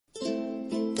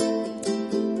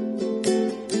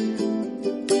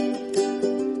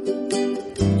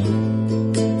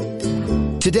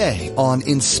Today on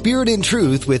In Spirit and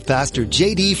Truth with Pastor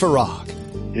J.D. Farag.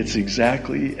 It's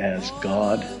exactly as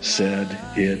God said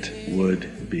it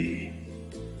would be.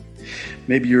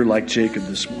 Maybe you're like Jacob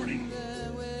this morning.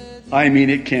 I mean,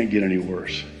 it can't get any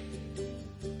worse.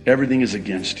 Everything is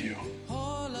against you.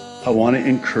 I want to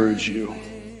encourage you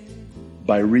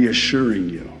by reassuring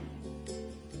you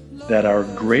that our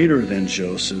greater than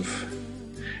Joseph,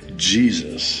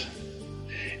 Jesus,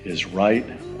 is right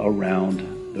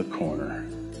around the corner.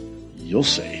 You'll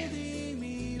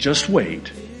see. Just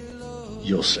wait.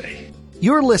 You'll see.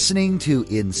 You're listening to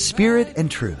In Spirit and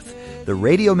Truth, the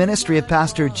radio ministry of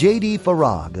Pastor J.D.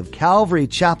 Farag of Calvary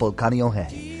Chapel,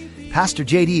 Kaneohe. Pastor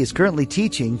J.D. is currently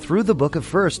teaching through the book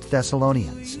of 1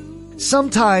 Thessalonians.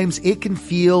 Sometimes it can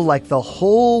feel like the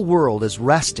whole world is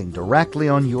resting directly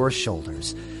on your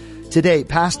shoulders. Today,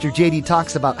 Pastor J.D.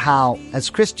 talks about how, as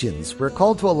Christians, we're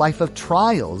called to a life of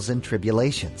trials and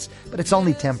tribulations, but it's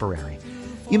only temporary.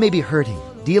 You may be hurting,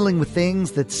 dealing with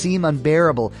things that seem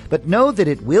unbearable, but know that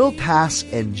it will pass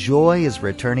and joy is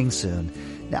returning soon.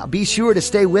 Now, be sure to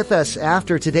stay with us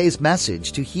after today's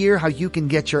message to hear how you can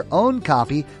get your own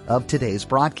copy of today's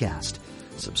broadcast.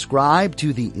 Subscribe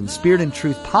to the In Spirit and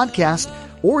Truth podcast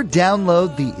or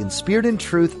download the In Spirit and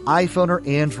Truth iPhone or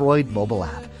Android mobile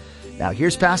app. Now,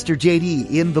 here's Pastor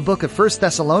J.D. in the book of 1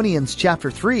 Thessalonians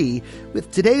chapter 3 with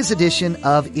today's edition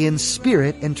of In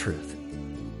Spirit and Truth.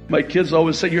 My kids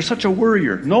always say, you're such a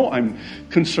worrier. No, I'm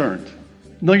concerned.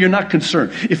 No, you're not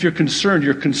concerned. If you're concerned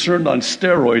on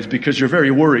steroids because you're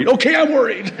very worried. Okay, I'm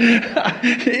worried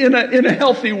in a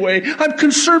healthy way. I'm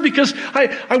concerned because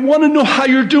I want to know how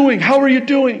you're doing. How are you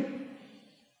doing?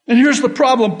 And here's the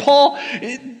problem. Paul,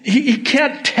 he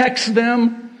can't text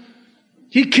them.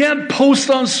 He can't post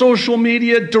on social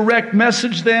media, direct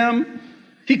message them.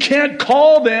 He can't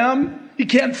call them. He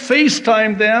can't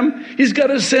FaceTime them. He's got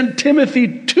to send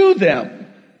Timothy to them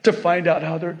to find out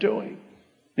how they're doing.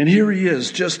 And here he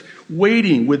is, just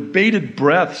waiting with bated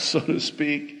breath, so to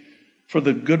speak, for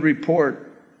the good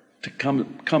report to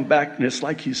come back. And it's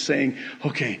like he's saying,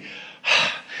 okay,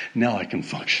 now I can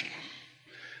function.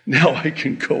 Now I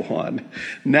can go on.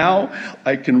 Now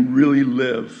I can really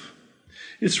live.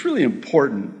 It's really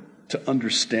important to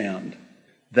understand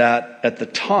that at the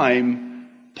time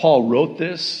Paul wrote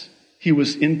this, he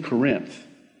was in Corinth,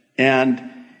 and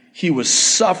he was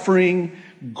suffering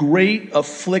great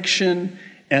affliction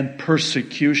and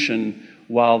persecution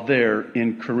while there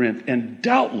in Corinth. And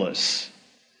doubtless,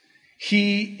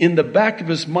 he, in the back of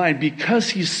his mind,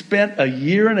 because he spent a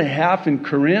year and a half in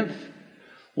Corinth,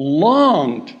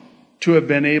 longed to have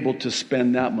been able to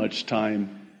spend that much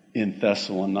time in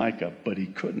Thessalonica, but he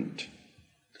couldn't.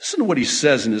 Listen to what he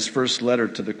says in his first letter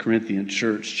to the Corinthian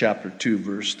church, chapter 2,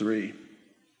 verse 3.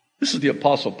 This is the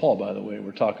Apostle Paul, by the way,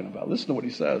 we're talking about. Listen to what he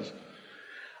says.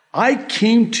 I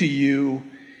came to you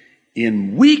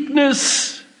in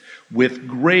weakness with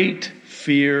great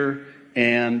fear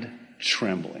and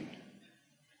trembling.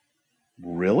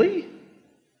 Really?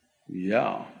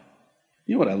 Yeah.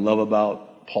 You know what I love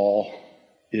about Paul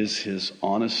is his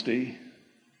honesty,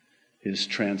 his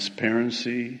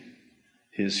transparency,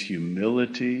 his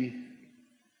humility.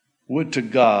 Would to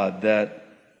God that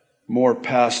more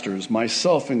pastors,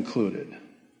 myself included,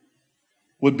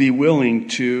 would be willing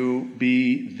to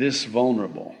be this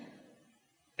vulnerable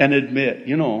and admit,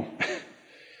 I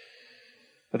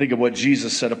think of what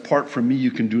Jesus said, apart from me,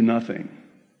 you can do nothing.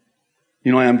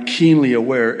 I am keenly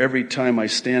aware every time I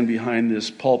stand behind this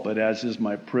pulpit, as is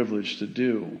my privilege to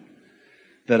do,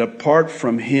 that apart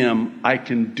from him, I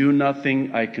can do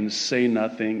nothing, I can say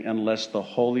nothing unless the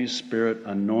Holy Spirit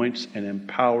anoints and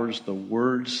empowers the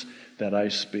words that I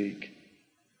speak.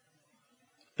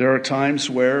 There are times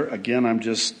where, again, I'm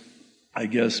just, I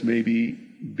guess, maybe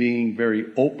being very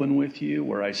open with you,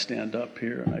 where I stand up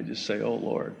here and I just say, oh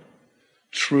Lord,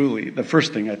 truly, the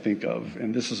first thing I think of,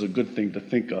 and this is a good thing to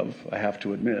think of, I have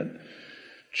to admit,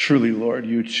 truly, Lord,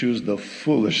 you choose the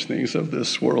foolish things of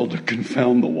this world to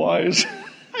confound the wise.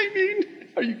 I mean,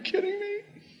 are you kidding me?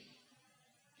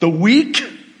 The weak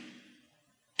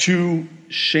to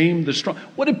shame the strong.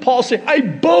 What did Paul say? I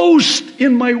boast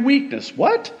in my weakness.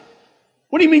 What?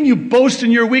 What do you mean you boast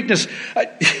in your weakness?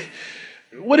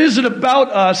 What is it about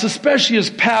us, especially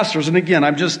as pastors? And again,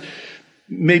 I'm just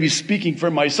maybe speaking for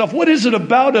myself. What is it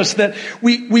about us that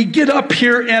we get up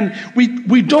here and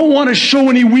we don't want to show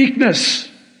any weakness?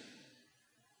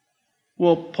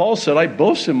 Well, Paul said, I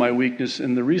boast in my weakness,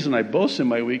 and the reason I boast in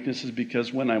my weakness is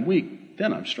because when I'm weak,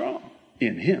 then I'm strong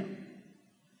in him.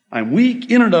 I'm weak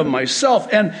in and of myself,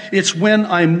 and it's when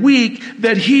I'm weak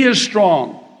that he is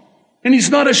strong. And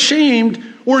he's not ashamed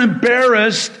or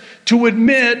embarrassed to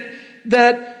admit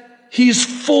that he's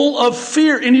full of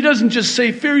fear. And he doesn't just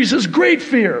say fear, he says great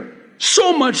fear.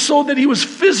 So much so that he was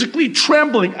physically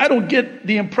trembling. I don't get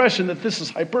the impression that this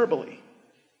is hyperbole.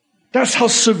 That's how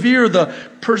severe the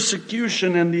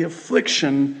persecution and the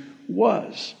affliction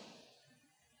was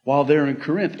while they're in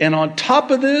Corinth. And on top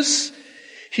of this,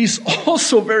 he's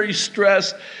also very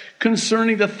stressed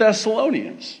concerning the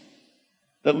Thessalonians,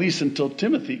 at least until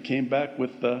Timothy came back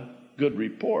with the good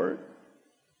report.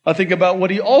 I think about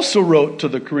what he also wrote to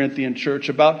the Corinthian church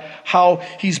about how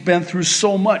he's been through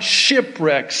so much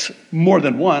shipwrecks, more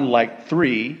than one, like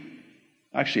 3.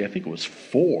 Actually, I think it was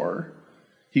 4.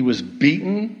 He was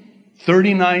beaten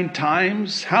 39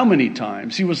 times. How many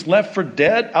times? He was left for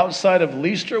dead outside of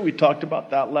Lystra. We talked about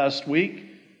that last week.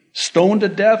 Stoned to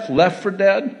death, left for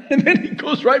dead. And then he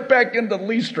goes right back into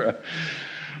Lystra.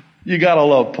 You got to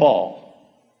love Paul.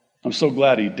 I'm so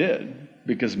glad he did,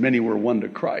 because many were won to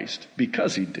Christ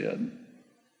because he did.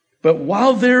 But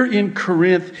while they're in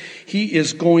Corinth, he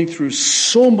is going through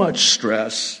so much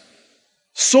stress,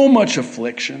 so much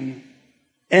affliction.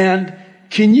 And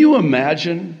can you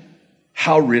imagine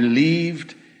how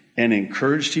relieved and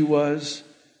encouraged he was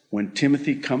when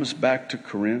Timothy comes back to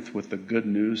Corinth with the good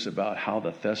news about how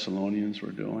the Thessalonians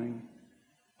were doing?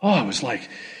 Oh, it was like,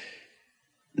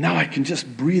 now I can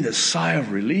just breathe a sigh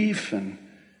of relief and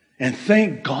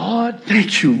thank God.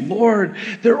 Thank you, Lord.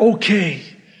 They're okay.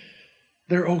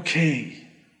 They're okay.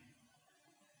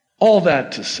 All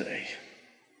that to say,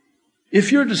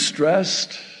 if you're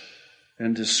distressed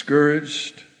and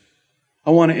discouraged,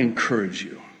 I want to encourage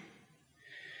you.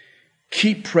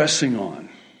 Keep pressing on.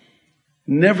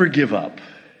 Never give up.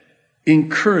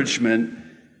 Encouragement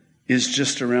is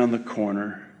just around the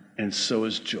corner, and so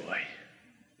is joy.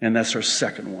 And that's our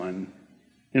second one.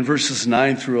 In verses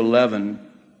 9 through 11,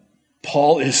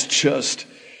 Paul is just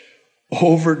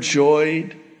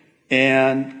overjoyed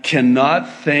and cannot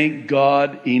thank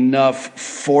God enough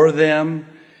for them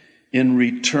in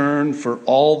return for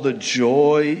all the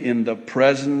joy in the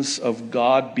presence of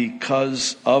God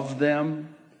because of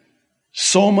them.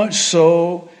 So much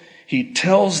so, he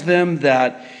tells them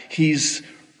that he's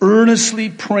earnestly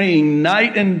praying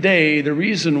night and day. The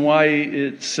reason why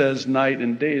it says night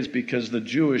and day is because the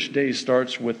Jewish day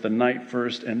starts with the night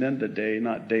first and then the day,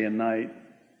 not day and night.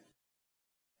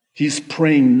 He's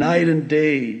praying night and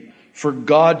day for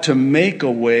God to make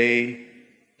a way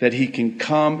that he can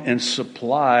come and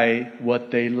supply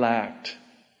what they lacked.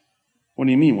 What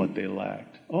do you mean what they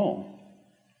lacked? Oh,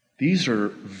 these are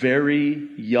very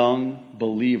young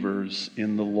believers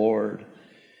in the Lord.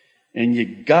 And you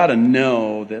got to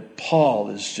know that Paul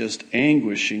is just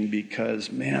anguishing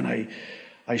because, man,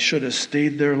 I should have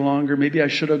stayed there longer. Maybe I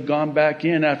should have gone back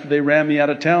in after they ran me out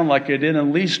of town like I did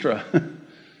in Lystra.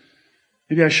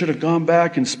 Maybe I should have gone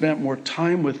back and spent more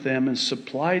time with them and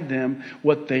supplied them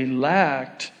what they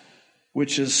lacked,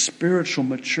 which is spiritual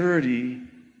maturity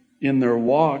in their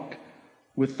walk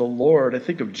with the Lord. I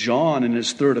think of John in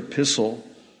his 3rd epistle,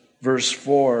 verse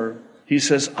 4. He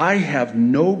says, I have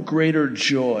no greater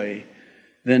joy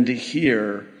than to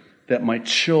hear that my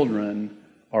children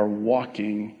are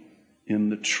walking in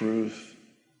the truth.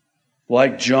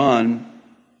 Like John,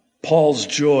 Paul's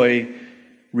joy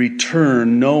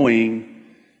returned knowing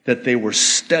that they were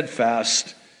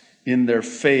steadfast in their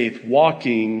faith,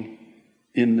 walking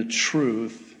in the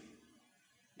truth.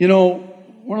 You know,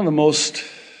 one of the most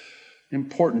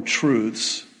important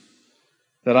truths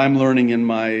that I'm learning in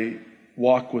my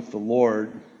walk with the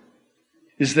Lord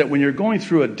is that when you're going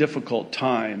through a difficult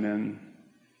time and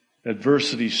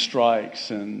adversity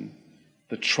strikes and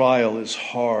the trial is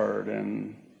hard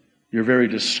and you're very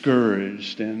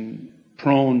discouraged and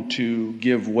prone to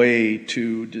give way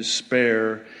to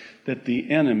despair, that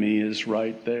the enemy is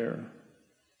right there.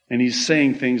 And he's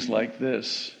saying things like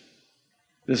this.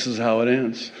 This is how it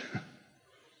ends.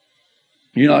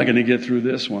 You're not going to get through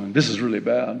this one. This is really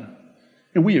bad.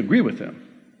 And we agree with him.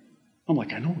 I'm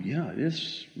like, I know, yeah, it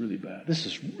is really bad. This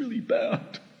is really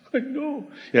bad. I know.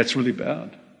 Yeah, it's really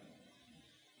bad.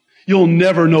 You'll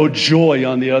never know joy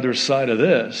on the other side of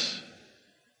this.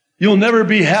 You'll never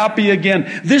be happy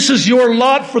again. This is your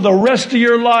lot for the rest of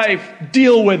your life.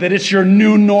 Deal with it. It's your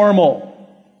new normal.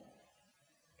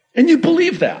 And you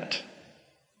believe that.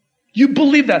 You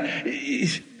believe that.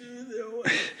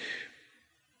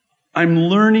 I'm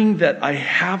learning that I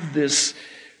have this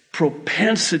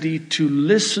propensity to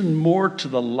listen more to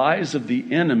the lies of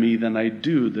the enemy than I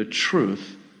do the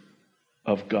truth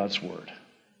of God's word.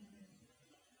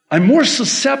 I'm more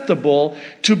susceptible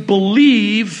to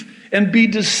believe and be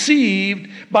deceived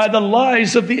by the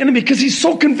lies of the enemy because he's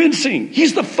so convincing.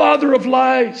 He's the father of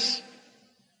lies.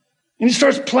 And he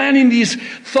starts planting these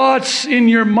thoughts in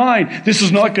your mind. This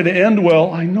is not going to end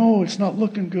well. I know it's not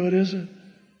looking good, is it?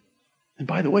 And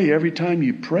by the way, every time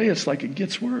you pray, it's like it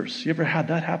gets worse. You ever had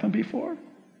that happen before?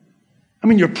 I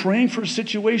mean, you're praying for a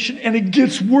situation and it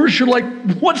gets worse. You're like,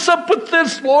 what's up with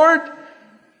this, Lord?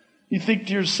 You think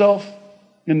to yourself,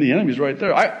 and the enemy's right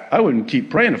there. I wouldn't keep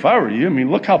praying if I were you. I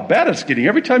mean, look how bad it's getting.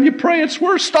 Every time you pray, it's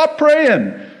worse. Stop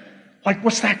praying. Like,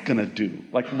 what's that going to do?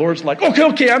 Like, the Lord's like,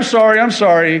 okay, I'm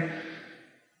sorry.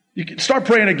 You can start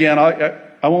praying again.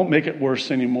 I won't make it worse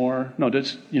anymore. No,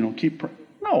 just, keep praying.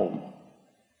 No.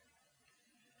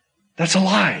 That's a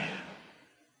lie.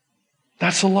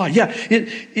 That's a lie. Yeah,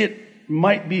 it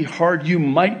might be hard. You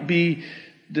might be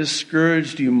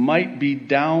discouraged. You might be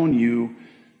down. You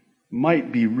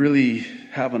might be really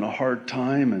having a hard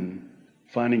time and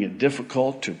finding it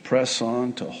difficult to press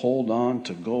on, to hold on,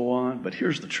 to go on. But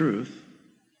here's the truth.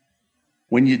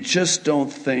 When you just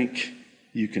don't think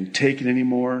you can take it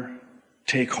anymore,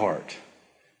 take heart,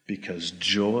 because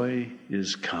joy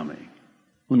is coming.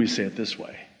 Let me say it this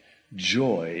way.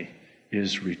 Joy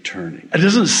is returning. It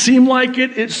doesn't seem like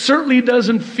it. It certainly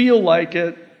doesn't feel like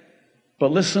it.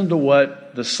 But listen to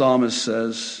what the psalmist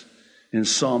says in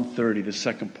Psalm 30, the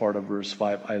second part of verse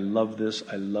 5. I love this.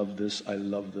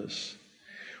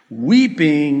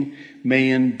 Weeping may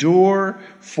endure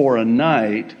for a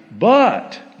night,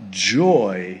 but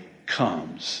joy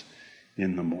comes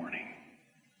in the morning.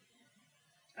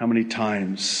 How many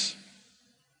times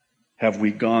have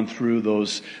we gone through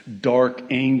those dark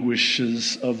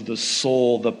anguishes of the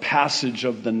soul, the passage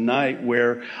of the night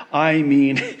where,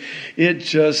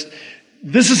 this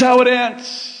is how it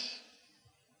ends.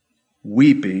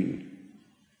 Weeping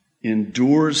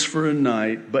endures for a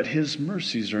night, but his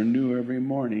mercies are new every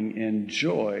morning, and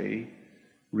joy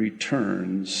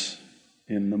returns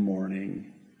in the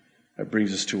morning. That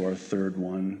brings us to our third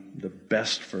one, the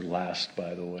best for last,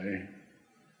 by the way.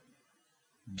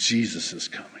 Jesus is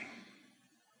coming.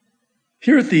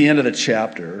 Here at the end of the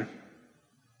chapter,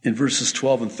 in verses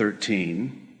 12 and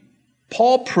 13,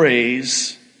 Paul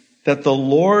prays that the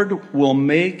Lord will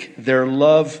make their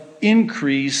love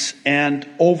increase and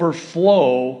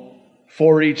overflow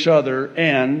for each other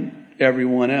and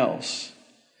everyone else.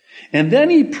 And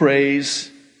then he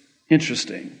prays,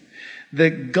 interesting,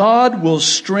 that God will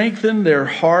strengthen their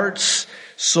hearts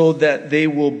so that they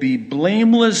will be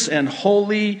blameless and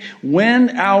holy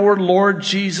when our Lord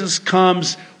Jesus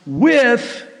comes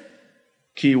with,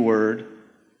 keyword,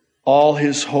 all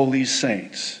his holy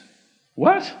saints.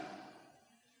 What?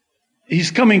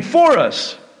 He's coming for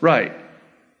us, right?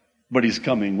 But he's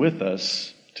coming with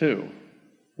us too.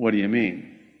 What do you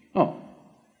mean?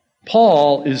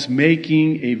 Paul is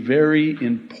making a very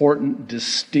important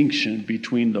distinction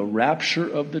between the rapture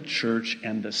of the church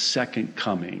and the second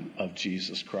coming of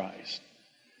Jesus Christ.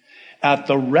 At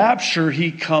the rapture,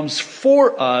 he comes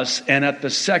for us, and at the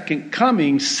second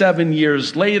coming, 7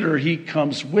 years later, he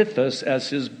comes with us as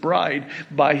his bride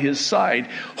by his side.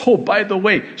 Oh, by the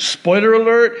way, spoiler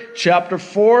alert, chapter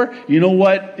 4, you know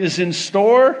what is in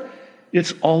store?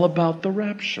 It's all about the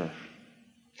rapture.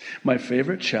 My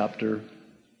favorite chapter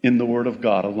in the Word of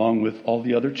God, along with all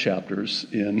the other chapters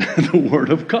in the Word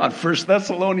of God. 1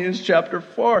 Thessalonians chapter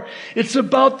 4. It's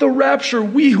about the rapture.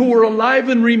 We who are alive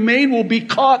and remain will be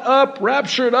caught up,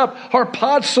 raptured up.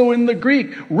 Harpazo in the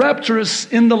Greek, rapturous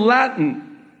in the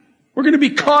Latin. We're going to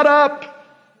be caught up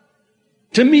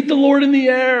to meet the Lord in the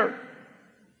air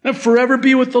and forever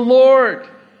be with the Lord.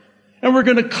 And we're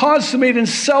going to consummate and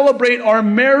celebrate our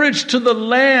marriage to the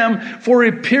Lamb for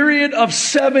a period of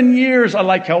 7 years. I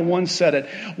like how one said it.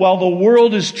 While the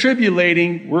world is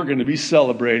tribulating, we're going to be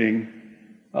celebrating.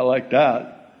 I like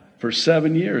that. For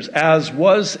 7 years. As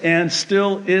was and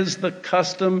still is the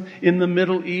custom in the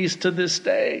Middle East to this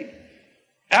day.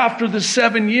 After the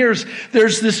 7 years,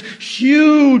 there's this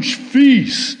huge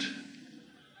feast.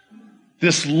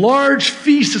 This large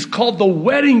feast is called the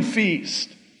wedding feast.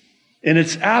 And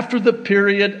it's after the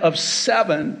period of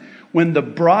 7 when the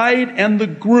bride and the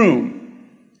groom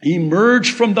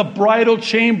emerge from the bridal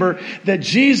chamber that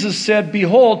Jesus said,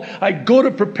 behold, I go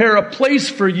to prepare a place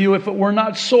for you. If it were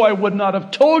not so, I would not have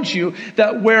told you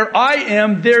that where I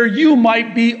am, there you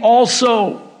might be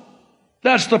also.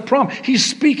 That's the problem. He's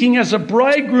speaking as a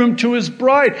bridegroom to his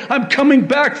bride. I'm coming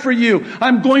back for you.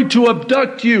 I'm going to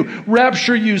abduct you,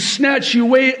 rapture you, snatch you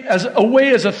away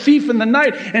as a thief in the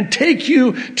night, and take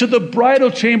you to the bridal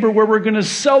chamber where we're going to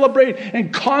celebrate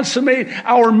and consummate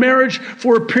our marriage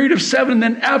for a period of 7. And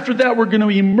then after that, we're going to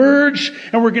emerge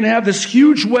and we're going to have this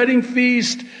huge wedding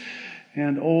feast.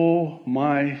 And oh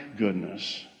my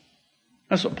goodness.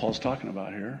 That's what Paul's talking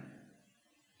about here.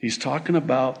 He's talking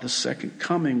about the second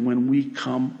coming when we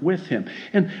come with him.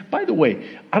 And by the way,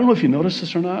 I don't know if you noticed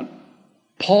this or not,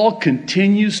 Paul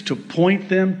continues to point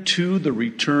them to the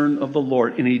return of the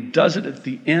Lord, and he does it at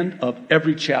the end of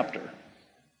every chapter.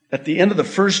 At the end of the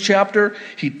first chapter,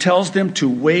 he tells them to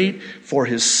wait for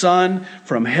his Son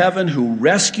from heaven who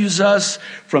rescues us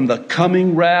from the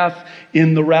coming wrath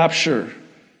in the rapture.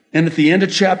 And at the end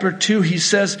of chapter 2, he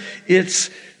says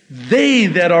it's they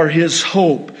that are his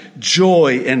hope,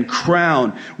 joy, and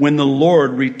crown when the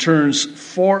Lord returns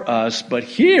for us. But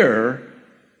here,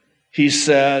 he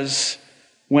says,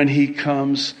 when he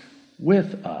comes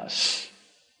with us.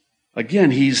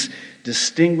 Again, he's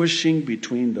distinguishing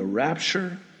between the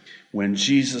rapture, when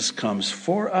Jesus comes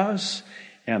for us,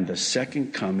 and the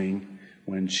second coming,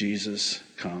 when Jesus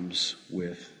comes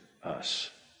with us.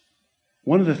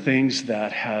 One of the things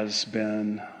that has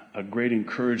been a great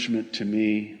encouragement to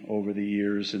me over the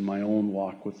years in my own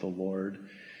walk with the Lord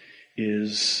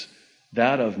is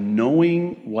that of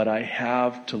knowing what I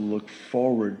have to look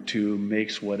forward to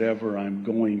makes whatever I'm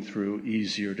going through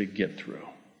easier to get through.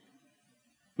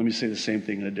 Let me say the same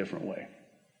thing in a different way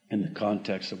in the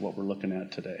context of what we're looking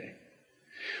at today.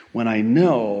 When I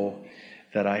know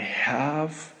that I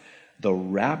have the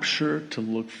rapture to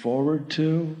look forward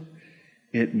to,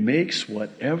 it makes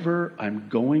whatever I'm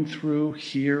going through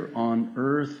here on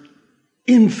earth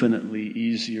infinitely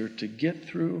easier to get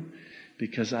through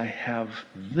because I have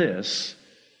this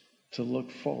to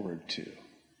look forward to.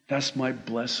 That's my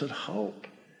blessed hope.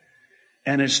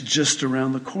 And it's just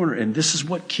around the corner. And this is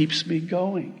what keeps me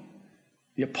going.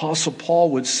 The Apostle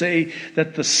Paul would say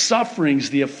that the sufferings,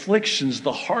 the afflictions,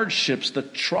 the hardships, the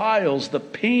trials, the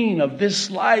pain of this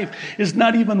life is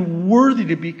not even worthy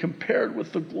to be compared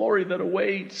with the glory that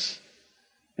awaits.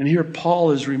 And here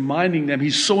Paul is reminding them,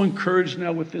 he's so encouraged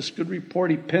now with this good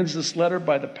report. He pens this letter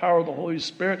by the power of the Holy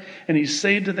Spirit, and he's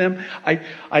saying to them,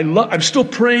 I'm still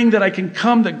praying that I can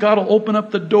come, that God will open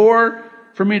up the door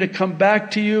for me to come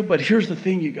back to you. But here's the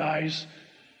thing, you guys.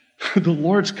 The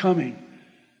Lord's coming.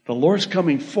 The Lord's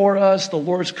coming for us. The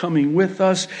Lord's coming with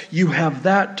us. You have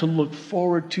that to look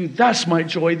forward to. That's my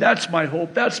joy. That's my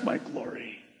hope. That's my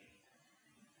glory.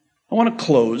 I want to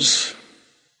close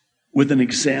with an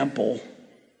example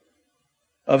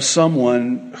of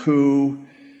someone who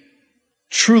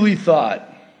truly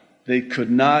thought they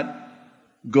could not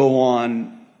go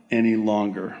on any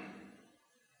longer.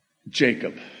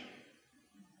 Jacob.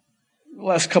 The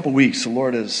last couple of weeks, the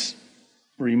Lord has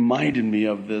reminded me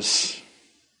of this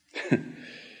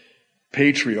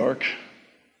patriarch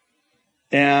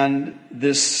and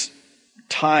this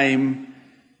time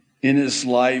in his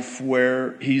life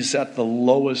where he's at the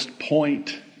lowest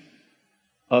point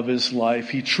of his life.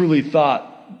 He truly thought,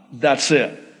 that's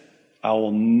it. I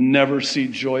will never see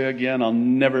joy again. I'll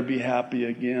never be happy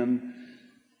again.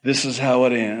 This is how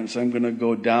it ends. I'm going to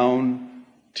go down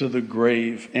to the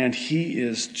grave. And he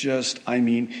is just,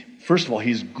 first of all,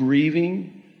 he's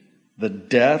grieving the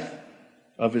death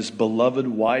of his beloved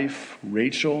wife,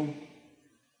 Rachel.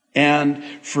 And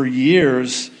for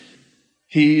years,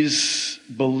 he's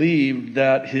believed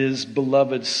that his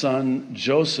beloved son,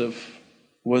 Joseph,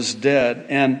 was dead.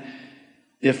 And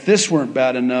if this weren't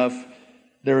bad enough,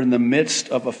 they're in the midst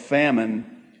of a famine,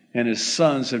 and his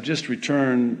sons have just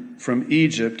returned from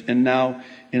Egypt. And now,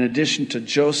 in addition to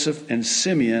Joseph and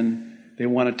Simeon, they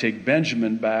want to take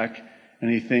Benjamin back.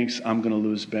 And he thinks, I'm going to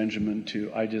lose Benjamin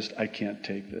too. I can't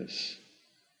take this.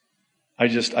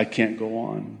 I can't go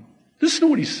on. Listen to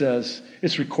what he says.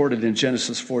 It's recorded in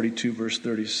Genesis 42, verse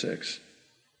 36.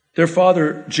 Their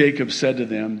father Jacob said to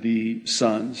them, the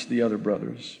sons, the other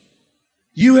brothers,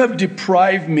 you have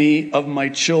deprived me of my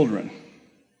children.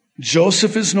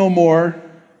 Joseph is no more,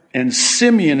 and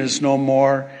Simeon is no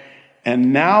more,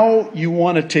 and now you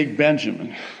want to take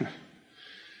Benjamin.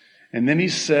 And then he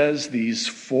says these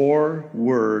 4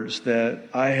 words that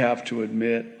I have to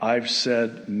admit I've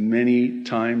said many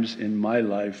times in my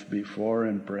life before,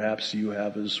 and perhaps you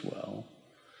have as well.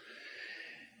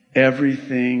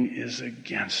 Everything is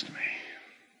against me.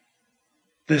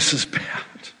 This is bad.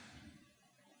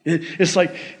 It's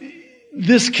like,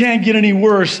 this can't get any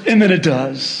worse, and then it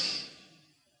does.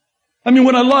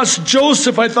 When I lost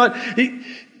Joseph, I thought,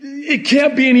 it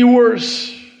can't be any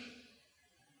worse.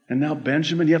 And now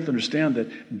Benjamin, you have to understand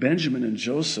that Benjamin and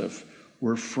Joseph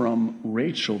were from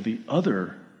Rachel. The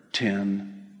other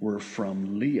 10 were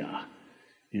from Leah.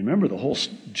 You remember the whole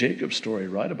Jacob story,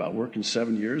 right? About working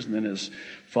 7 years, and then his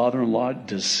father-in-law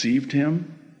deceived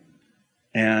him.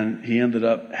 And he ended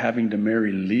up having to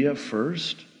marry Leah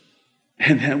first,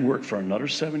 and then work for another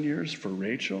 7 years for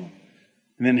Rachel.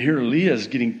 And then here Leah is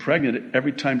getting pregnant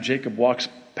every time Jacob walks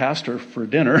pastor for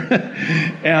dinner.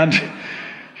 And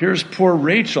here's poor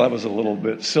Rachel. That was a little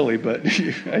bit silly, but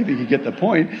I think you get the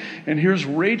point. And here's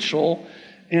Rachel,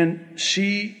 and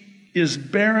she is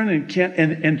barren and can't,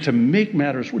 and to make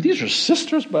matters worse, these are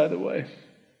sisters, by the way.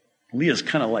 Leah's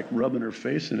kind of like rubbing her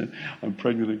face in it. I'm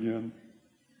pregnant again.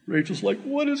 Rachel's like,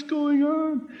 what is going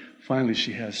on? Finally,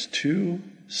 she has 2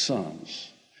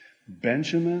 sons,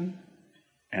 Benjamin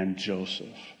and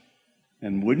Joseph.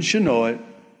 And wouldn't you know it,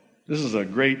 this is a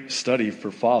great study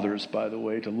for fathers, by the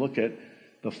way, to look at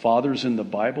the fathers in the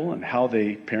Bible and how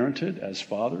they parented as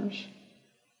fathers.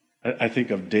 I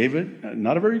think of David,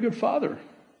 not a very good father.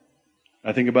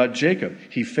 I think about Jacob.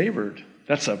 He favored.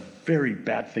 That's a very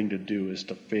bad thing to do, is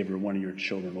to favor one of your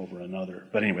children over another.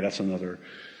 But anyway, that's another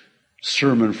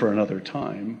sermon for another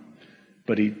time.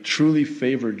 But he truly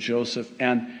favored Joseph,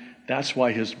 and that's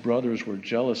why his brothers were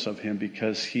jealous of him,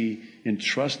 because he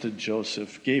entrusted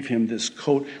Joseph, gave him this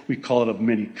coat. We call it of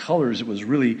many colors. It was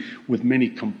really with many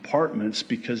compartments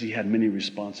because he had many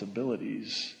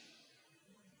responsibilities.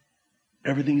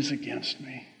 Everything is against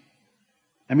me.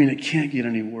 I mean, it can't get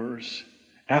any worse.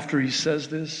 After he says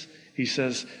this, he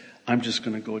says, I'm just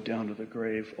going to go down to the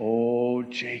grave. Oh,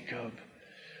 Jacob,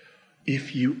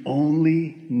 if you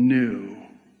only knew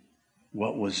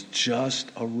what was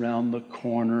just around the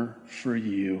corner for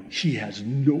you. He has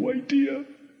no idea.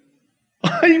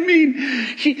 I mean,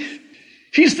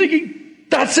 he's thinking,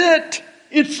 that's it.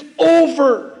 It's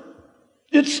over.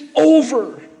 It's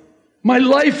over. My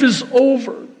life is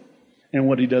over. And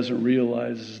what he doesn't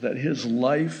realize is that his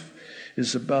life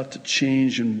is about to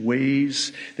change in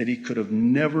ways that he could have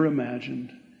never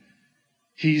imagined.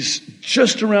 He's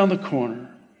just around the corner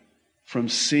from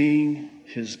seeing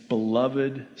his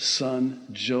beloved son,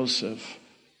 Joseph,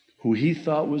 who he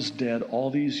thought was dead all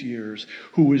these years,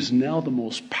 who is now the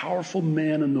most powerful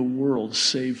man in the world,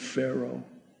 save Pharaoh.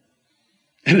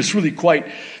 And it's really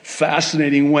quite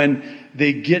fascinating when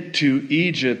they get to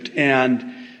Egypt,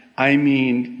 and I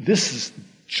mean, this is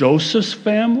Joseph's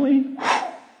family.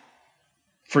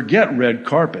 Forget red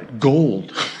carpet,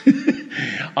 gold.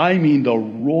 I mean, the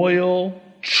royal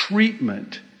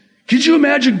treatment. Could you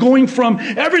imagine going from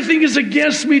everything is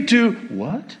against me to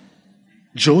what?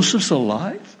 Joseph's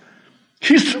alive?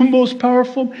 He's the most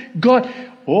powerful God.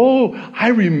 Oh, I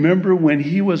remember when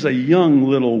he was a young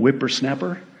little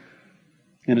whippersnapper,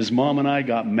 and his mom and I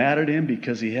got mad at him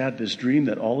because he had this dream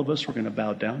that all of us were going to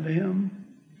bow down to him.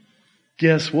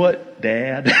 Guess what,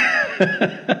 Dad?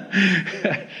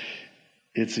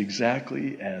 It's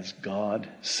exactly as God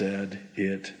said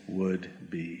it would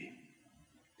be.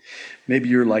 Maybe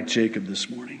you're like Jacob this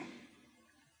morning.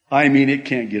 I mean, it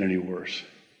can't get any worse.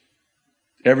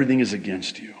 Everything is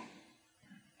against you.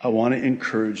 I want to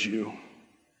encourage you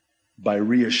by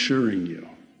reassuring you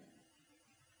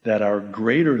that our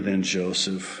greater than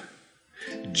Joseph,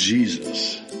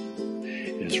 Jesus,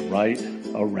 is right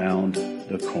around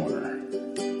the corner.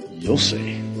 You'll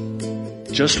see.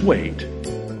 Just wait.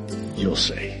 You'll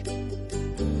see.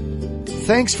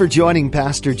 Thanks for joining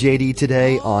Pastor JD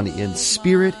today on In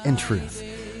Spirit and Truth.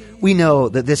 We know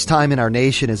that this time in our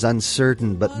nation is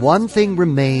uncertain, but one thing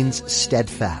remains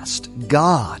steadfast.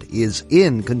 God is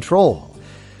in control.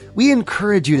 We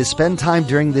encourage you to spend time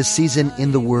during this season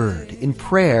in the Word, in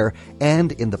prayer,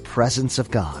 and in the presence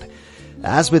of God.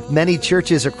 As with many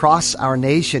churches across our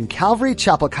nation, Calvary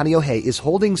Chapel Kaneohe is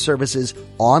holding services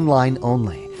online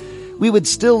only. We would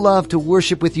still love to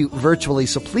worship with you virtually,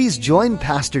 so please join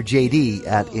Pastor JD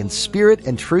at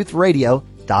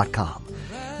inspiritandtruthradio.com.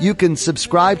 You can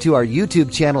subscribe to our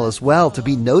YouTube channel as well to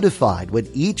be notified when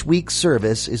each week's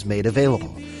service is made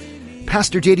available.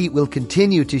 Pastor JD will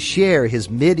continue to share his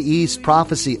Mideast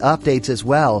prophecy updates as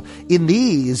well. In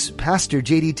these, Pastor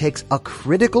JD takes a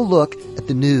critical look at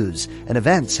the news and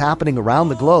events happening around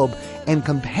the globe and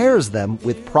compares them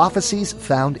with prophecies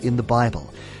found in the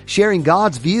Bible, sharing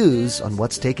God's views on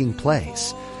what's taking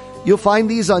place. You'll find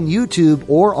these on YouTube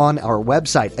or on our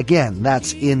website. Again,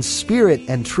 that's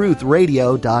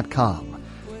inspiritandtruthradio.com.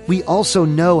 We also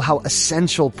know how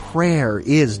essential prayer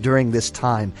is during this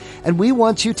time, and we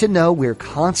want you to know we're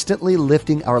constantly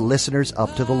lifting our listeners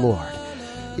up to the Lord.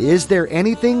 Is there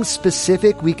anything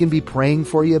specific we can be praying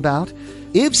for you about?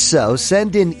 If so,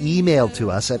 send an email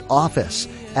to us at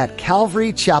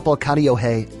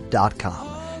office@calvarychapelkaneohe.com.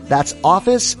 That's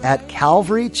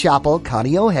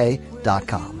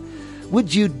office@calvarychapelkaneohe.com.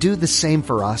 Would you do the same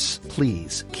for us?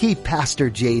 Please keep Pastor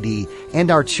JD and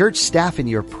our church staff in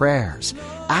your prayers,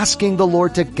 asking the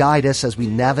Lord to guide us as we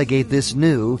navigate this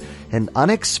new and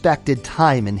unexpected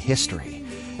time in history.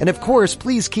 And of course,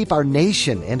 please keep our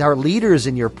nation and our leaders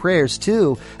in your prayers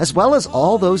too, as well as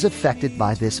all those affected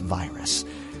by this virus.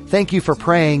 Thank you for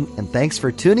praying, and thanks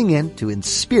for tuning in to In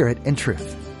Spirit and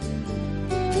Truth.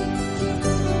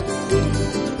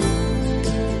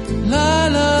 La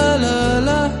la la.